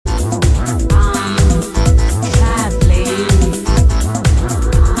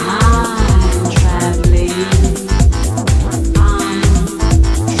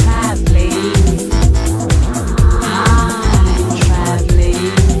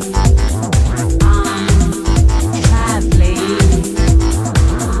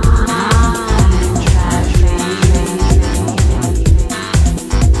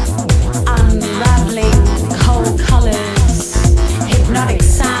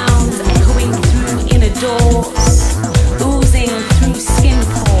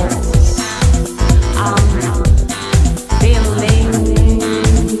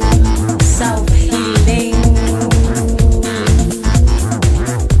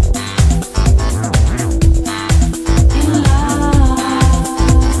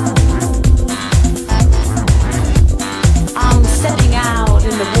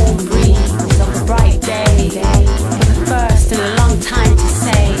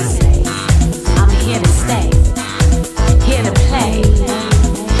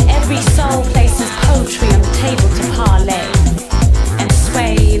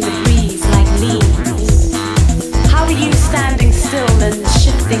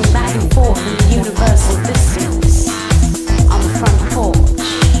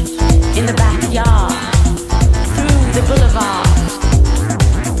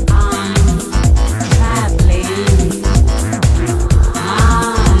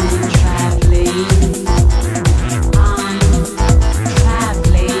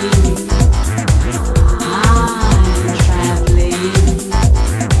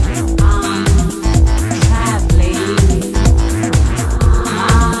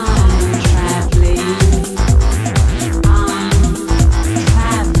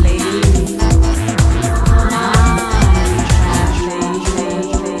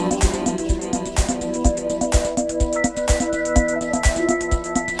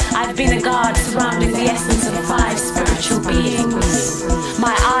been a guard surrounding the essence of 5 spiritual beings.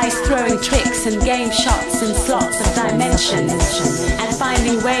 My eyes throwing tricks and game shots in slots of dimensions, and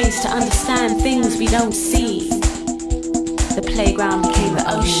finding ways to understand things we don't see. The playground became the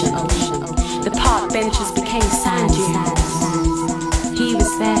ocean. The park benches became sand dunes. He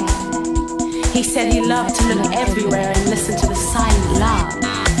was there. He said he loved to look everywhere and listen to the silent love.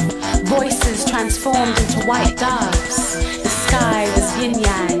 Voices transformed into white doves. The sky was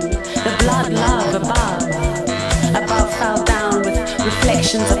yin-yang, the blood love above. Above fell down with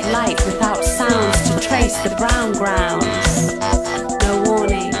reflections of light without sounds to trace the brown grounds. No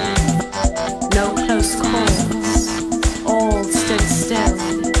warning, no close calls. All stood still.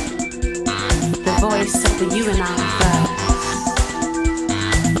 The voice of the you and I